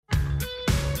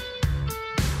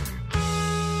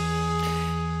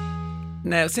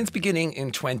Now, since beginning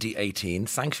in 2018,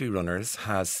 Sanctuary Runners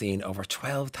has seen over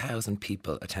 12,000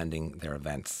 people attending their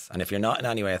events. And if you're not in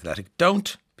any way athletic,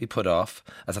 don't be put off,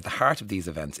 as at the heart of these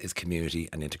events is community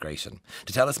and integration.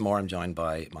 To tell us more, I'm joined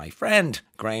by my friend,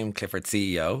 Graham Clifford,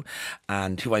 CEO,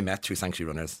 and who I met through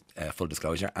Sanctuary Runners, full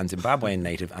disclosure, and Zimbabwean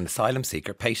native and asylum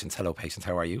seeker, Patience. Hello, Patience,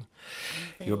 how are you?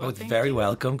 You're both very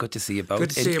welcome. Good to see you both. Good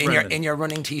to see you, in your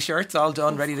running T-shirts, all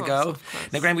done, ready to go.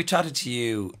 Now, Graham, we chatted to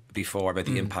you before about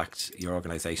the impact your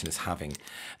organisation is having.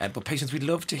 But Patience, we'd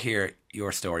love to hear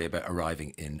your story about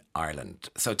arriving in Ireland.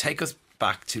 So take us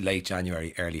back to late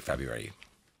January, early February.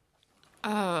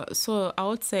 So I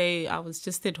would say I was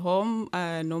just at home.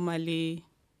 Normally,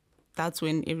 that's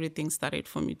when everything started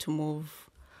for me to move.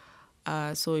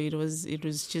 So it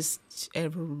was just a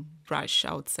rush,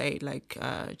 I would say, like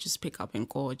just pick up and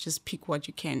go, just pick what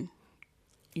you can.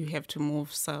 You have to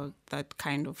move, so that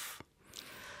kind of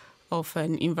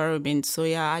an environment. So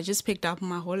yeah, I just picked up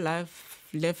my whole life,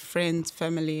 left friends,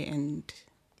 family, and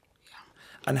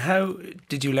yeah. And how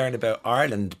did you learn about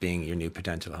Ireland being your new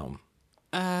potential home?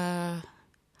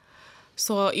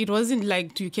 So it wasn't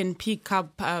like you can pick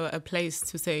up a place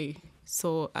to say.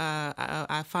 So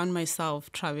I found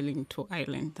myself traveling to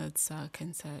Ireland. That's I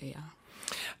can say, yeah.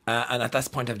 And at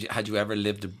that point, had you ever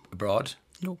lived abroad?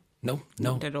 No. No?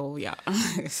 Not at all, yeah.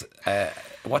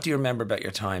 What do you remember about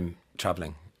your time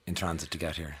travelling in transit to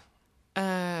get here?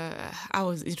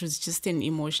 It was just an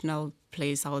emotional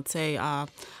place, I would say. I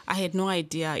had no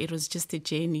idea. It was just a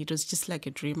journey. It was just like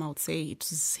a dream, I would say. It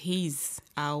was his.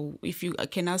 If you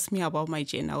can ask me about my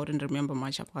journey, I wouldn't remember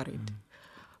much about it.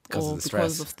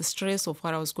 Because of the stress of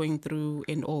what I was going through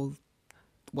and all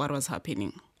what was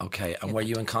happening. Okay, and were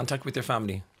you in contact with your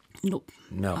family? No,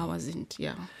 No. I wasn't,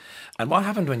 yeah. And what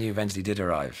happened when you eventually did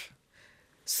arrive?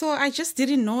 So I just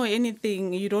didn't know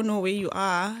anything. You don't know where you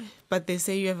are, but they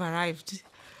say you have arrived.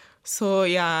 So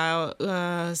yeah,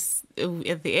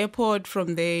 at the airport,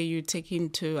 from there you take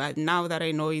into, now that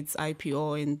I know it's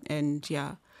IPO and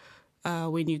yeah,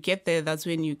 when you get there, that's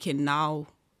when you can now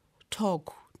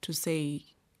talk to say,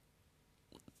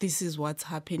 this is what's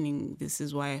happening, this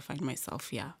is why I find myself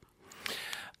here.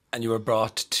 And you were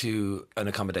brought to an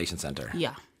accommodation centre?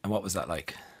 Yeah. And what was that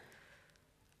like?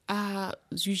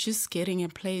 You're just getting a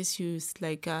place.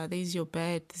 There's your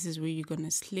bed. This is where you're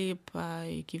gonna sleep.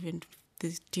 You're given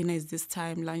this dinner is this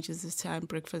time, lunch is this time,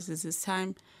 breakfast is this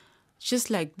time. Just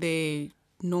like the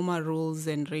normal rules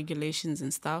and regulations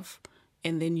and stuff.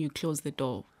 And then you close the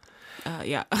door.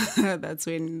 Yeah, that's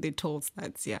when the toll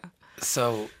starts. Yeah.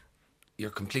 So you're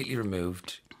completely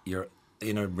removed. You're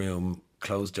in a room,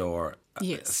 closed door.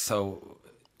 Yes. So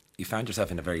you found yourself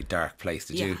in a very dark place,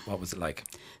 did you? What was it like?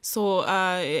 So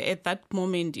at that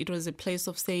moment, it was a place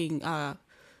of saying,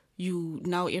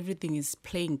 now everything is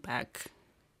playing back.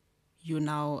 You're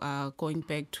now going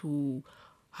back to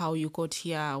how you got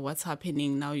here, what's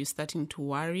happening. Now you're starting to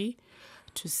worry,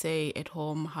 to say at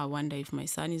home, I wonder if my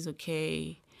son is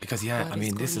okay. Because,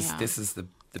 this is the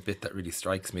bit that really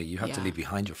strikes me. You have to leave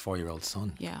behind your 4-year-old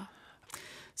son. Yeah.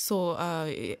 So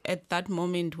at that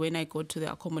moment, when I go to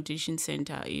the accommodation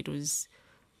center, it was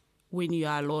when you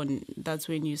are alone, that's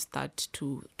when you start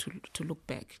to look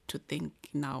back, to think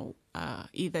now,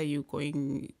 either you're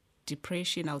going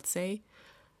depression, I'll say,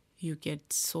 you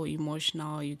get so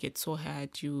emotional, you get so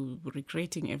hurt, you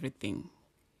regretting everything.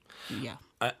 Yeah.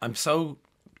 I'm so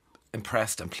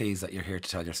impressed and pleased that you're here to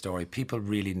tell your story. People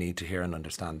really need to hear and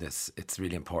understand this. It's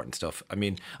really important stuff. I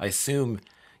mean, I assume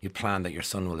you plan that your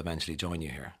son will eventually join you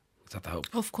here. Is that the hope?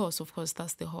 Of course,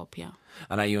 that's the hope, yeah.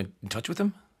 And are you in touch with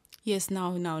him? Yes,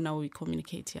 now we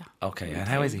communicate, yeah. Okay, and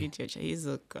how is he? He's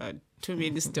too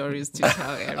many stories to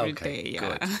tell every day,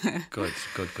 yeah. Good.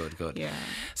 Yeah.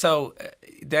 So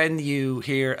then you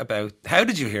hear about, how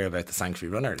did you hear about the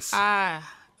Sanctuary Runners?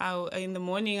 In the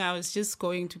morning, I was just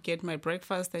going to get my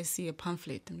breakfast. I see a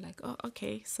pamphlet. I'm like, oh,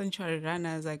 okay, Sanctuary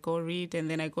Runners. I go read,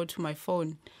 and then I go to my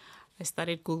phone. I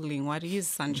started Googling, what is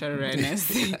Sanctuary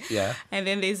Runners? Yeah. And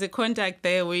then there's a contact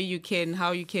there where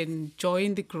how you can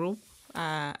join the group.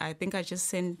 I think I just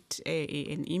sent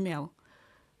an email,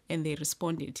 and they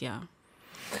responded, yeah.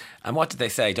 And what did they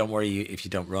say? Don't worry if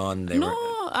you don't run.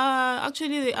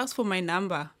 Actually, they asked for my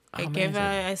number.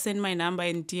 I sent my number,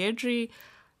 and Deirdre,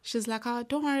 she's like,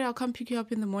 don't worry, I'll come pick you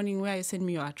up in the morning where I send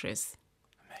me your address.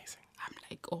 Amazing. I'm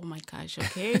like, oh my gosh,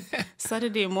 okay.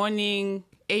 Saturday morning,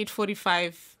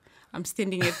 8:45, I'm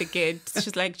standing at the gate.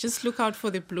 She's like, just look out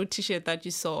for the blue T-shirt that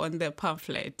you saw on the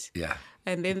pamphlet. Yeah.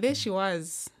 And then there she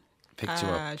was. Picked you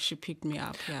up. She picked me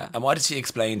up, yeah. And what did she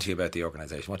explain to you about the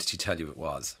organisation? What did she tell you it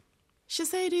was? She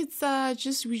said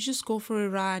it's we just go for a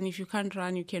run. If you can't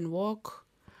run, you can walk.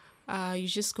 You're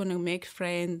just going to make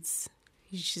friends.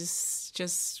 You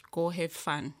just go have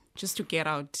fun, just to get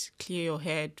out, clear your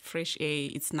head, fresh air.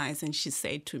 It's nice. And she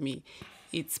said to me,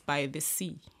 it's by the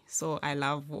sea. So I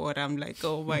love water. I'm like,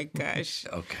 oh my gosh.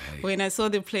 Okay. When I saw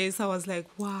the place, I was like,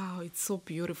 wow, it's so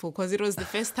beautiful. Because it was the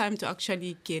first time to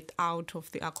actually get out of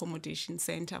the accommodation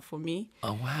center for me.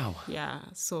 Oh, wow. Yeah,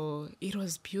 so it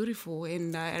was beautiful.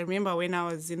 And I remember when I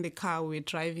was in the car, we were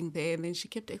driving there, and then she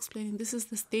kept explaining, this is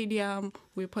the stadium.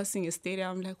 We're passing a stadium.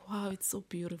 I'm like, wow, it's so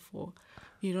beautiful.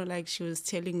 You know, like she was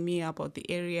telling me about the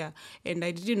area, and I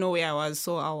didn't know where I was,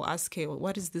 so I'll ask her,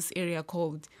 what is this area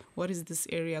called? What is this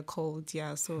area called?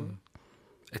 Yeah, so...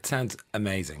 It sounds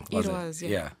amazing, It was,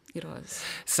 yeah. It was.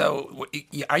 So,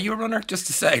 are you a runner? Just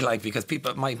to say, like, because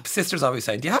my sister's always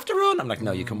saying, do you have to run? I'm like,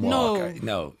 no, you can walk.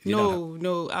 No,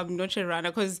 I'm not a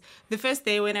runner. Because the first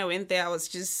day when I went there, I was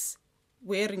just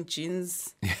wearing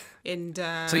jeans and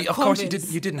so, of course, you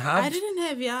didn't have? I didn't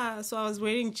have, yeah. So I was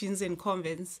wearing jeans and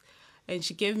Converse. And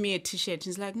she gave me a T-shirt.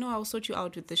 She's like, no, I'll sort you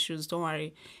out with the shoes. Don't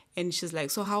worry. And she's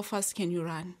like, so how fast can you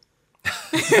run?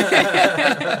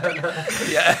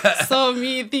 Yeah. So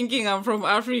me thinking I'm from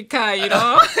Africa, you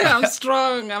know, I'm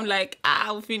strong. I'm like,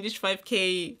 I'll finish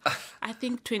 5K. I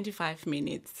think 25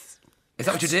 minutes. Is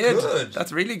that what you did? Good.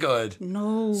 That's really good.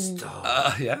 No.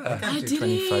 Stop. Yeah. I do 25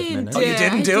 didn't. minutes. Oh, you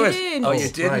didn't do it? didn't. Oh, you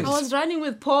didn't? Right. I was running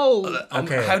with Paul.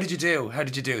 Okay. How did you do?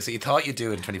 So you thought you'd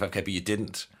do it in 25K, but you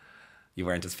didn't. You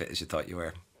weren't as fit as you thought you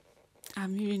were.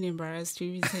 I'm even embarrassed to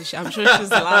even say. I'm sure she's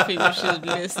laughing if she's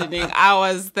listening. I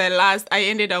was the last. I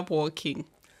ended up walking.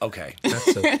 Okay.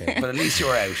 That's okay. But at least you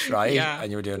were out, right? Yeah.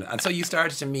 And you were doing it. And so you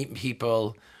started to meet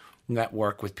people,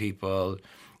 network with people.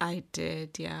 I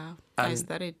did, yeah. I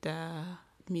started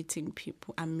meeting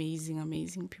people,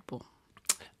 amazing people.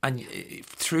 And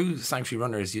through Sanctuary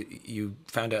Runners, you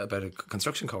found out about a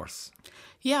construction course.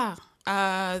 Yeah.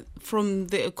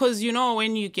 Because, you know,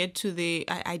 when you get to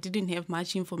I didn't have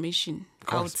much information.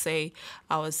 I would say,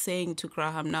 I was saying to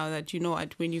Graham now that, you know,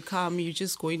 when you come, you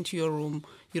just go into your room.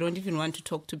 You don't even want to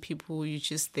talk to people. You're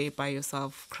just there by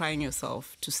yourself, crying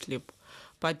yourself to sleep.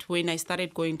 But when I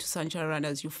started going to Sanctuary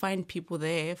Runners, you find people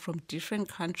there from different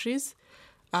countries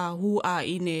who are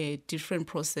in a different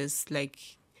process, like,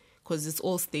 because it's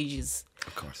all stages.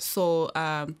 Of course. So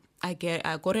I got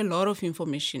a lot of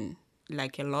information.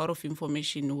 Like a lot of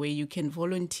information where you can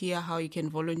volunteer, how you can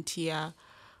volunteer,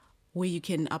 where you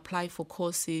can apply for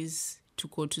courses, to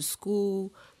go to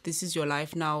school. This is your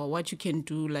life now, what you can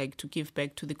do, like to give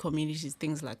back to the communities,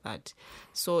 things like that.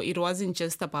 So it wasn't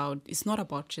just it's not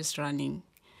about just running.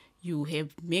 You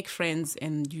make friends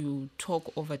and you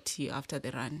talk over tea after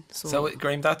the run. So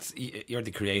Graham, you're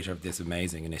the creator of this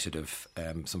amazing initiative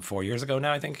some 4 years ago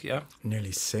now, I think, yeah?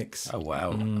 Nearly 6. Oh,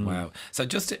 wow. Wow. So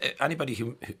just anybody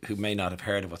who may not have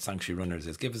heard of what Sanctuary Runners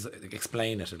is,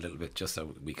 explain it a little bit just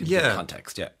so we can get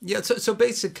context, yeah. Yeah, so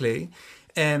basically,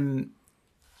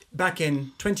 back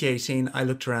in 2018, I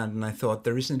looked around and I thought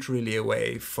there isn't really a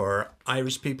way for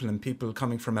Irish people and people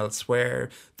coming from elsewhere,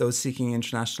 those seeking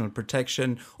international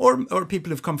protection, or people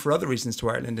who've come for other reasons to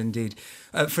Ireland, indeed,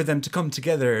 for them to come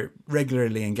together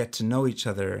regularly and get to know each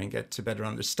other and get to better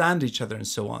understand each other and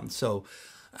so on. So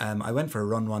I went for a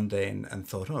run one day and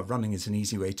thought, running is an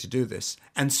easy way to do this.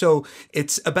 And so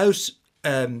it's about...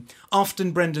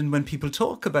 often, Brendan, when people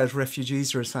talk about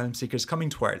refugees or asylum seekers coming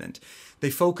to Ireland, they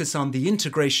focus on the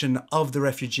integration of the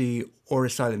refugee or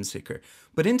asylum seeker.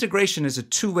 But integration is a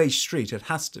two-way street. It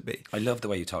has to be. I love the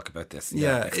way you talk about this.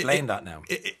 Yeah, explain that now.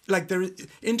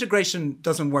 Integration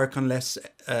doesn't work unless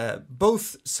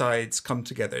both sides come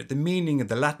together.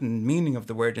 The Latin meaning of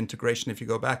the word integration, if you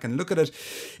go back and look at it,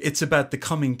 it's about the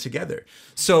coming together.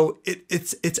 So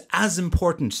it's as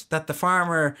important that the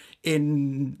farmer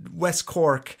in West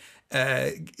Cork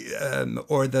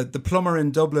or the plumber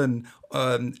in Dublin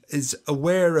is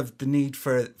aware of the need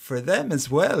for them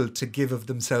as well to give of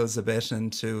themselves a bit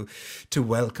and to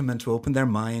welcome and to open their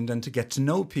mind and to get to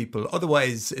know people.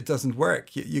 Otherwise, it doesn't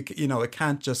work. You know, it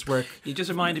can't just work. You just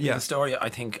reminded me of the story I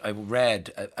think I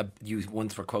read. You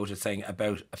once were quoted saying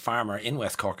about a farmer in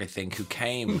West Cork, I think, who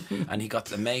came and he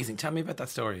got amazing. Tell me about that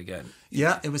story again.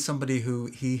 Yeah, it was somebody who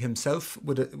he himself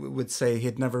would say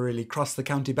he'd never really crossed the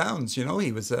county bounds. You know,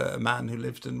 he was a man who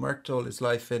lived and worked all his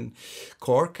life in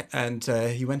Cork, and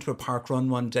he went to a park run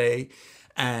one day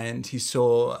and he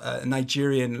saw a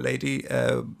Nigerian lady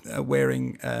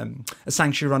wearing a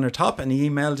Sanctuary Runner top, and he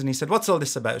emailed and he said, "What's all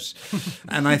this about?"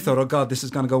 And I thought, oh God, this is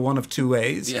going to go one of two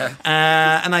ways. Yeah.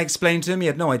 And I explained to him, he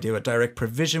had no idea what direct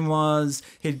provision was.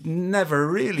 He'd never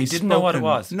really didn't know what it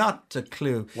was? Not a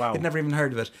clue. Wow. He'd never even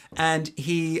heard of it. And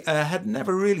he had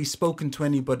never really spoken to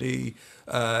anybody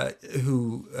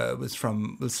who was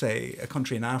from, we'll say, a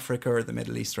country in Africa or the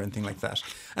Middle East or anything like that.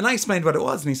 And I explained what it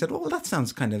was, and he said, well, that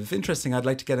sounds kind of interesting. I'd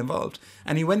like to get involved.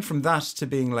 And he went from that to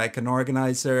being like an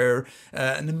organizer,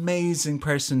 an amazing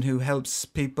person who helps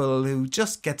people, who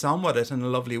just gets on with it in a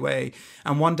lovely way.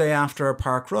 And one day after our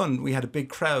park run, we had a big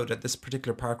crowd at this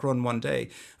particular park run one day,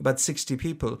 about 60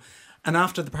 people. And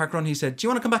after the park run, he said, do you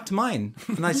want to come back to mine?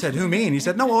 And I said, who, me? And he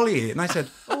said, no, all of you. And I said,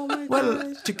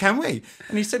 well, can we?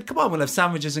 And he said, come on, we'll have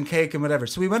sandwiches and cake and whatever.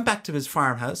 So we went back to his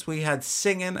farmhouse. We had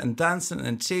singing and dancing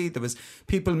and tea. There was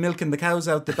people milking the cows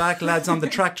out the back, lads on the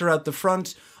tractor out the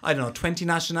front. I don't know, 20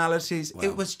 nationalities. Wow.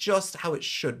 It was just how it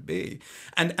should be.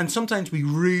 And sometimes we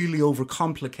really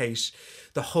overcomplicate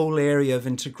the whole area of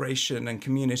integration and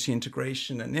community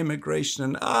integration and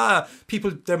immigration. And people,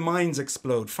 their minds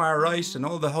explode, far right and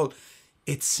all the whole...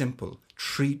 It's simple.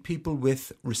 Treat people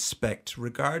with respect,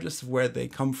 regardless of where they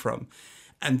come from.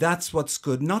 And that's what's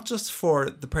good, not just for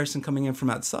the person coming in from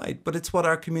outside, but it's what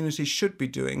our community should be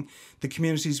doing, the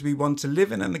communities we want to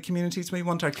live in and the communities we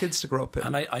want our kids to grow up in.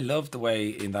 And I love the way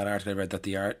in that article I read that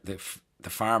the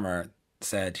farmer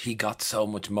said he got so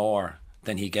much more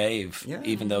than he gave,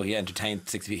 even though he entertained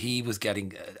 60 people. He was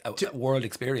getting a world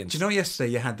experience. Do you know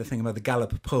yesterday you had the thing about the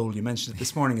Gallup poll, you mentioned it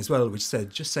this morning as well, which said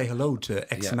just say hello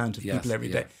to X amount of people every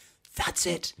day. That's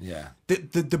it. Yeah.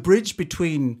 The bridge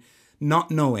between not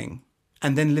knowing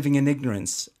and then living in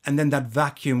ignorance and then that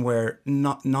vacuum where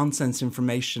nonsense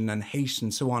information and hate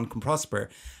and so on can prosper,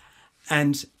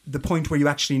 and the point where you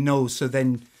actually know, so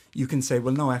then you can say,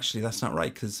 well, no, actually, that's not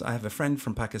right, because I have a friend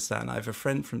from Pakistan, I have a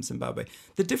friend from Zimbabwe.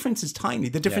 The difference is tiny.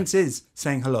 The difference is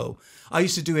saying hello. I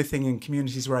used to do a thing in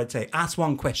communities where I'd say, ask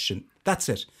one question. That's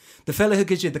it. The fella who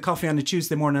gives you the coffee on a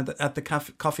Tuesday morning at the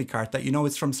coffee cart that you know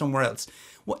is from somewhere else,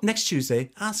 next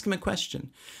Tuesday, ask him a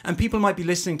question. And people might be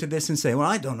listening to this and say,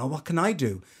 well, I don't know, what can I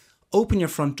do? Open your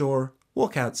front door,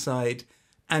 walk outside,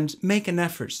 and make an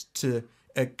effort to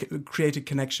create a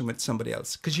connection with somebody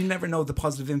else, because you never know the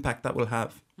positive impact that will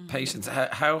have. Patience,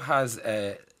 how has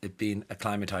it been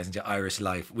acclimatising to Irish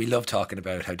life? We love talking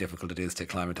about how difficult it is to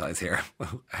acclimatise here.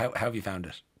 How have you found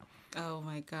it? Oh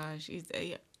my gosh. What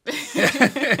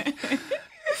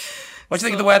do you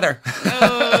think of the weather?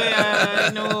 Oh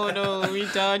yeah, no, we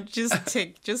don't.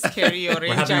 Just carry your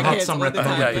rain jacket. Hot summer at the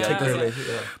time, particularly.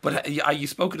 Yeah. But you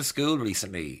spoke at a school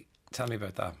recently. Tell me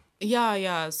about that.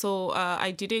 Yeah. So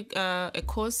I did a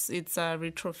course. It's a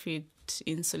retrofit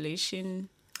insulation.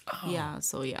 Oh. Yeah.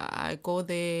 So I go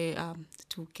there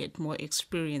to get more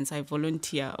experience. I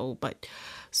volunteer.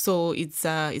 So it's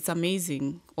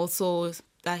amazing. Also,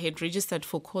 I had registered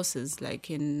for courses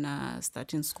like in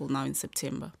starting school now in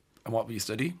September. And what will you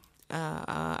study?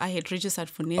 I had registered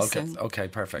for nursing. Okay,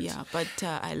 perfect. Yeah, but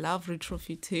I love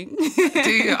retrofitting. Do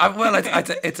you? Well,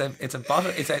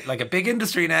 it's like a big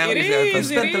industry now. I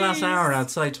spent the last hour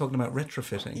outside talking about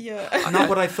retrofitting. Yeah, not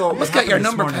what I thought. Let's get your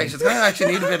number, Patience. I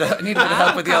actually need a bit of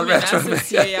help with the old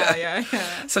retrofit. Yeah.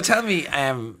 So tell me,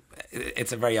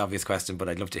 it's a very obvious question, but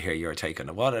I'd love to hear your take on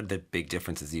it. What are the big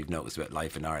differences you've noticed about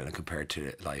life in Ireland compared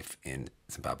to life in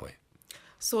Zimbabwe?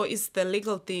 So it's the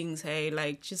legal things,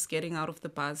 like just getting out of the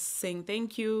bus, saying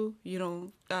thank you.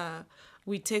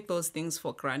 We take those things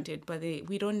for granted, but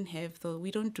we don't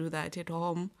do that at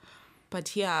home. But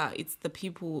here, it's the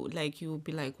people, like, you'll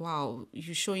be like, wow,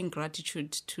 you're showing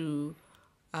gratitude to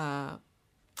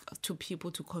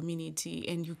people, to community,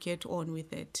 and you get on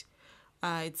with it.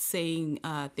 It's saying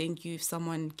thank you if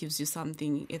someone gives you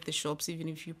something at the shops, even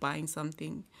if you're buying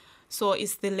something. So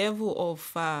it's the level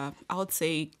of, I would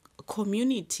say,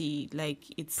 community. Like,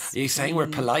 it's... You're saying we're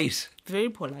polite? Very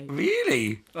polite.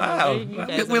 Really? Wow.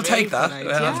 We'll take that.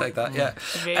 I'll take that, yeah.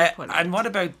 Very polite. And what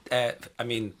about,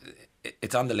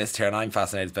 it's on the list here and I'm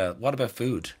fascinated about, what about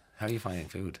food? How are you finding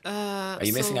food? Are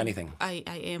you missing anything? I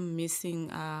am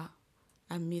missing...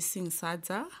 I'm missing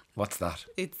sadza. What's that?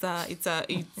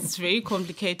 It's very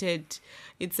complicated.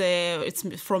 It's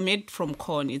made from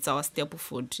corn. It's our staple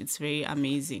food. It's very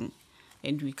amazing,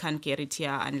 and we can't get it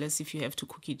here unless if you have to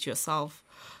cook it yourself.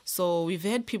 So we've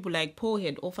had people like Paul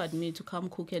had offered me to come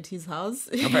cook at his house.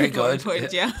 Oh, very good.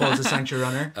 Paul's a sanctuary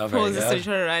runner. Paul's a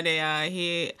sanctuary runner.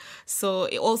 Yeah. So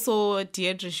also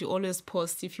Deirdre, she always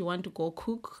posts, if you want to go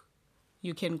cook,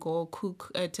 you can go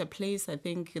cook at a place. I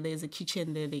think there's a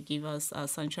kitchen there. They give us a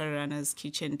sanctuary runner's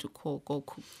kitchen to go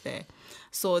cook there.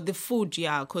 So the food,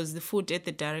 because the food at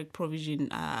the direct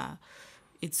provision,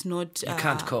 it's not... You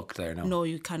can't cook there, no? No,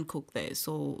 you can't cook there.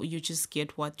 So you just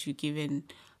get what you're given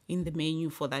in the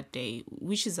menu for that day,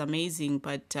 which is amazing,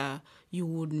 but you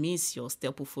would miss your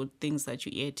staple food, things that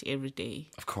you eat every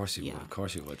day. Of course you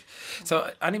would.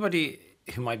 So anybody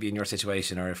who might be in your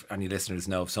situation, or if any listeners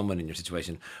know of someone in your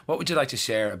situation, what would you like to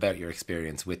share about your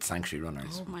experience with Sanctuary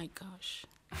Runners? Oh my gosh.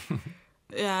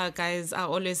 Yeah, guys, I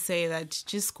always say that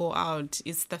just go out.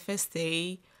 It's the first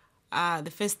day.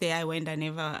 The first day I went, I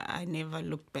never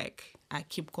looked back. I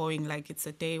keep going. Like, it's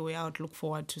a day where I would look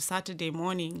forward to. Saturday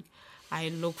morning, I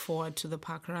look forward to the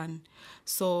park run.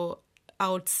 So I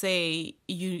would say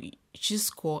you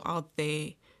just go out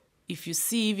there. If you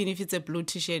see, even if it's a blue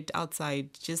t-shirt outside,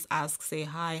 just ask, say,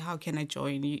 hi, how can I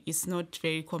join you? It's not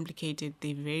very complicated.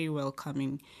 They're very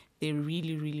welcoming. They're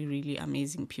really, really, really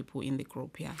amazing people in the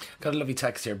group, yeah. Got a lovely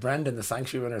text here. Brendan, the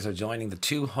Sanctuary Runners are joining the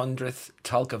 200th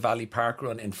Tulka Valley Park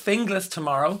Run in Finglas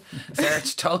tomorrow.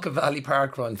 Search Tulka Valley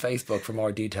Park Run Facebook for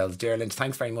more details. Dear Lynch,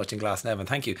 thanks very much in Glasnevin.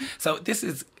 Thank you. So this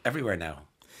is everywhere now.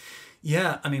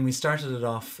 Yeah, I mean, we started it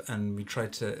off and we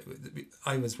tried to...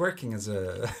 I was working as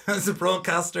a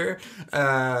broadcaster.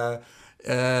 I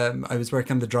was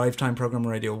working on the drive time program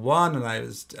on Radio 1, and I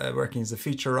was working as a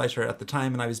feature writer at the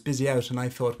time, and I was busy out, and I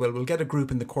thought, well, we'll get a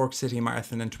group in the Cork City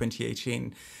Marathon in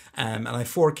 2018. And I have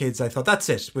 4 kids. I thought, that's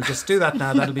it. We'll just do that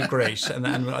now. That'll be great.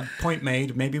 And point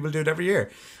made, maybe we'll do it every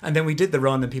year. And then we did the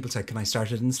run, and people said, can I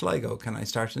start it in Sligo? Can I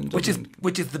start it in Dublin?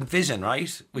 Which is the vision,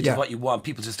 right? Which is what you want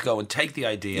people just to go and take the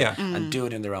idea and do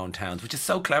it in their own towns, which is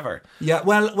so clever. Yeah,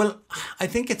 well, I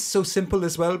think it's so simple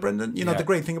as well, Brendan. You know, the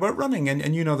great thing about running,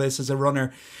 and you know this as a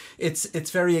runner,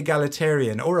 it's very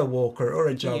egalitarian, or a walker or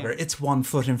a jogger. Yeah. It's one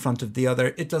foot in front of the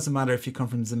other. It doesn't matter if you come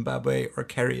from Zimbabwe or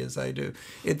Kerry, as I do.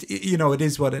 It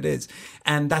is what it is,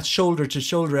 and that shoulder to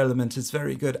shoulder element is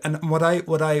very good. And what I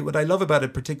love about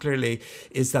it particularly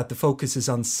is that the focus is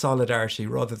on solidarity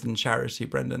rather than charity,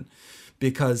 Brendan.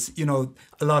 Because, you know,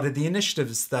 a lot of the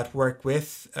initiatives that work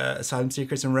with asylum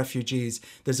seekers and refugees,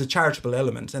 there's a charitable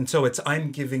element. And so it's,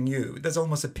 I'm giving you. There's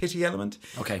almost a pity element.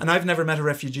 Okay. And I've never met a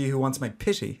refugee who wants my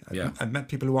pity. I've met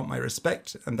people who want my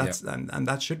respect. And that's and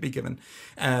that should be given.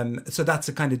 So that's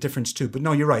a kind of difference too. But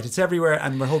no, you're right. It's everywhere.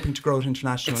 And we're hoping to grow it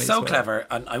internationally. It's so clever.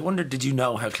 And I wonder, did you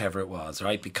know how clever it was,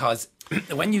 right? Because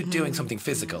when you're doing something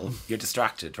physical, you're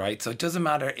distracted, right? So it doesn't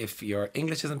matter if your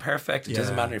English isn't perfect. It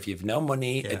doesn't matter if you have no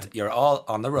money. You're all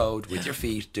on the road with your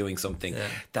feet doing something.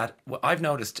 That I've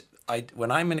noticed,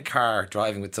 when I'm in a car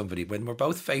driving with somebody, when we're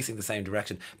both facing the same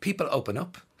direction, people open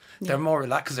up. They're more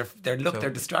relaxed because they're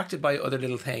distracted by other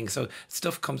little things. So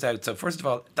stuff comes out. So first of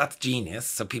all, that's genius.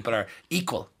 So people are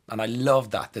equal. And I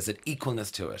love that. There's an equalness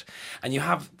to it. And you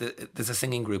have, there's a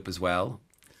singing group as well.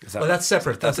 Well, that's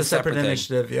separate. That's a separate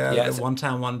initiative. Thing. The One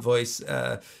Town, One Voice.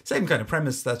 Same kind of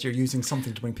premise, that you're using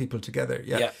something to bring people together.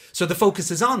 Yeah. So the focus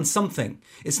is on something.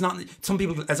 It's not. Some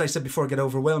people, as I said before, get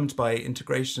overwhelmed by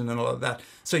integration and all of that.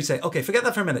 So you say, okay, forget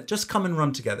that for a minute. Just come and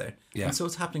run together. Yeah. And so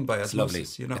it's happening by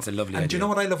osmosis. You know. It's a lovely And idea. do you know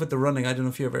what I love with the running? I don't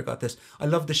know if you ever got this. I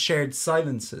love the shared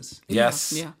silences.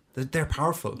 Yes. Yeah. They're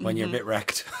powerful. When you're a bit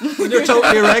wrecked. When you're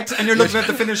totally erect and you're looking at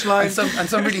the finish line. And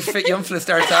some really fit young fella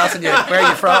starts asking you, where are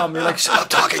you from? You're like, shut up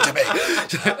talking to me.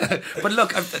 But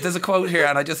look, there's a quote here,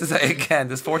 and I just to say again,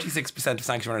 there's 46% of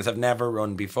Sanctuary Runners have never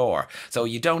run before. So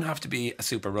you don't have to be a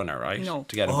super runner, right? No.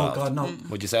 To get involved. Oh, God, no.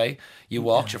 Would you say? You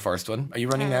walked your first one. Are you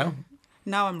running now?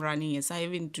 Now I'm running, yes. I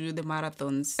even do the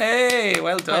marathons. Hey,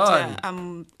 well done. But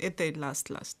I'm at the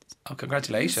last. Oh,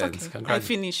 congratulations. Okay. I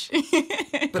finish.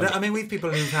 But I mean, we've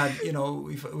people who've had, you know,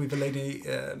 we've a lady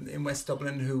in West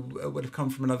Dublin who would have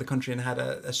come from another country and had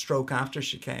a stroke after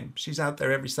she came. She's out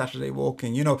there every Saturday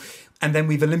walking, you know. And then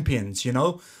we've Olympians, you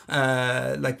know.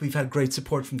 Like we've had great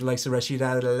support from the likes of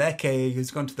Rashida Aleke,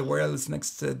 who's gone to the Worlds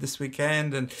this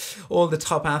weekend. And all the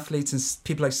top athletes and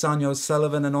people like Sonia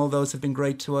O'Sullivan and all those have been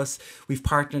great to us. We've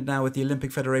partnered now with the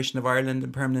Olympic Federation of Ireland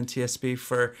and Permanent TSB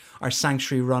for our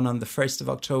Sanctuary Run on the 1st of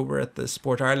October at the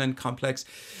Sport Ireland complex.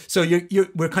 So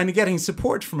we're kind of getting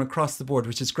support from across the board,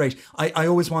 which is great. I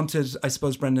always wanted, I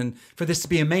suppose, Brendan, for this to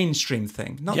be a mainstream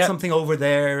thing, not something over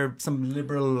there, some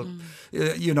liberal,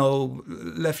 you know,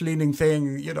 left-leaning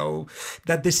thing, you know,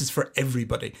 that this is for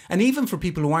everybody. And even for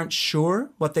people who aren't sure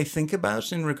what they think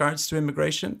about in regards to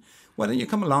immigration, why don't you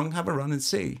come along, have a run and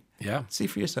see? Yeah. See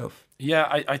for yourself. Yeah,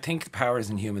 I think the power is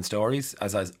in human stories,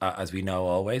 as we know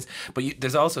always. But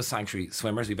there's also sanctuary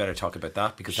swimmers. We better talk about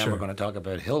that, because then we're going to talk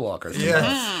about hill walkers.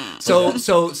 Yeah.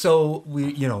 So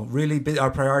we, you know, really our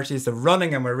priority is the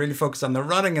running, and we're really focused on the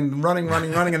running and running.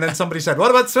 And then somebody said, "What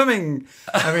about swimming?"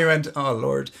 And we went, "Oh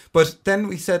Lord!" But then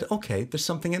we said, "Okay, there's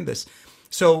something in this."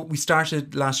 So we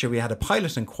started last year. We had a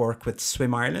pilot in Cork with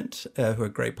Swim Ireland, who are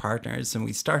great partners, and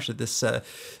we started this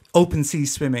open sea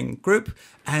swimming group,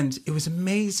 and it was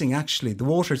amazing. Actually, the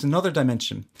water is another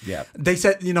dimension. Yeah, they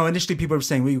said, you know, initially people were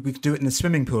saying we could do it in a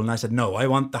swimming pool, and I said no. I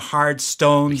want the hard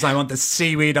stones. I want the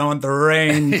seaweed. I want the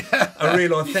rain. A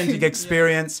real authentic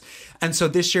experience. And so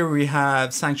this year we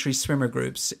have sanctuary swimmer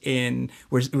groups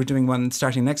we're doing one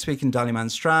starting next week in Dollyman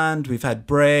Strand. We've had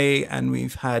Bray and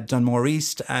we've had Dunmore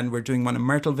East, and we're doing one in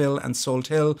Myrtleville and Salt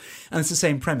Hill. And it's the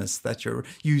same premise, that you're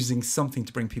using something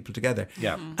to bring people together.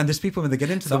 Yeah. And there's people, when they get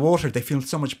into the water, they feel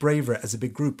so much braver as a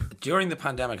big group. During the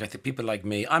pandemic, I think people like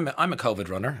me, I'm a COVID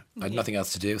runner. I had nothing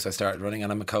else to do, so I started running,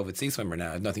 and I'm a COVID sea swimmer now.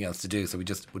 I have nothing else to do, so we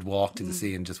just would walk to the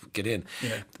sea and just get in.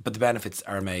 Yeah. But the benefits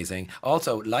are amazing.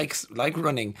 Also, like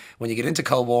running, when you get into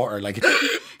cold water, like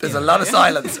there's a lot of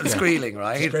silence and squealing,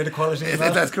 right? It's great equality.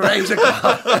 That's great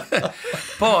equality.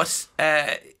 But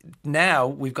now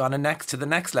we've gone to the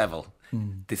next level.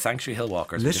 The Sanctuary Hill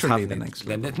Walkers. Literally the next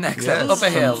level. The next level, up a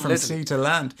hill. From sea to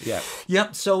land. Yeah.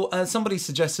 Yeah. So somebody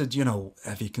suggested,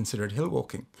 have you considered hill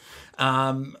walking?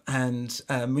 And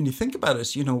when you think about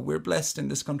it, we're blessed in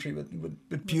this country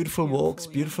with beautiful walks,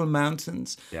 beautiful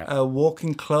mountains,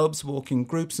 walking clubs, walking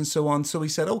groups, and so on. So we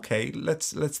said, okay,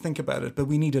 let's think about it. But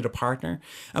we needed a partner,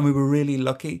 and we were really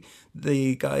lucky.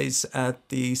 The guys at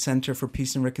the Centre for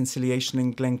Peace and Reconciliation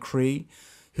in Glencree,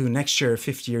 who next year are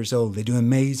 50 years old. They do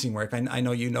amazing work. I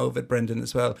know you know of it, Brendan,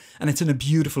 as well. And it's in a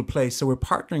beautiful place. So we're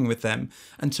partnering with them.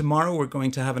 And tomorrow we're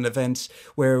going to have an event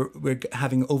where we're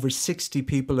having over 60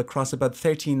 people across about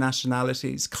 13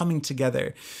 nationalities coming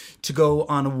together to go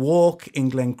on a walk in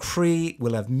Glencree.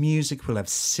 We'll have music, we'll have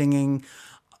singing.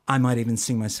 I might even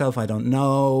sing myself, I don't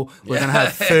know. We're going to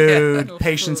have food.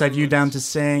 Patience, I've you down to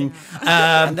sing.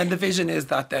 And then the vision is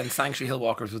that then Sanctuary Hill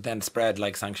Walkers will then spread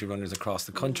like Sanctuary Runners across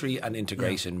the country, and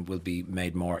integration will be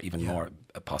made even more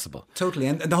possible. Totally.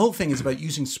 And the whole thing is about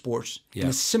using sport in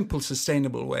a simple,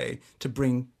 sustainable way to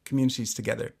bring communities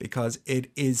together, because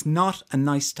it is not a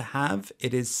nice to have,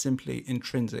 it is simply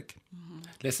intrinsic.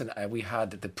 Listen, we had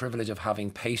the privilege of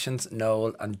having Patience,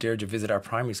 Noel and Deirdre visit our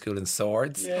primary school in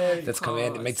Swords. That's come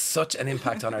in. It made such an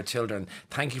impact on our children.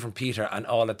 Thank you from Peter and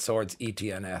all at Swords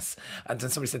ETNS. And then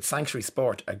somebody said, Sanctuary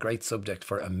Sport, a great subject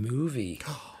for a movie.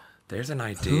 There's an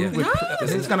idea.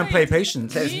 Who's going to play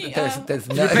Patience? There's you play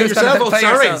yourself?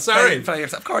 Oh, sorry. Play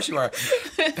yourself. Of course you are.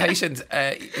 Patience,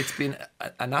 it's been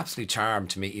an absolute charm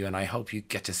to meet you, and I hope you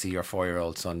get to see your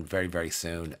 4-year-old son very, very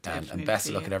soon. And best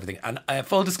of luck at everything. And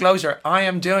full disclosure, I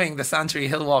am doing the Sanctuary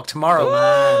Hill Walk tomorrow.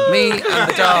 Me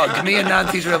and the dog. Me and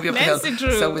Nancy's will be up the hill.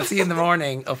 So we'll see you in the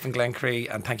morning up in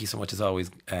Glencree. And thank you so much as always,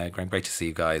 Graham. Great to see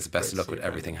you guys. Best of luck with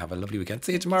everything. Have a lovely weekend.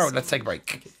 See you tomorrow. Let's take a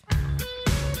break.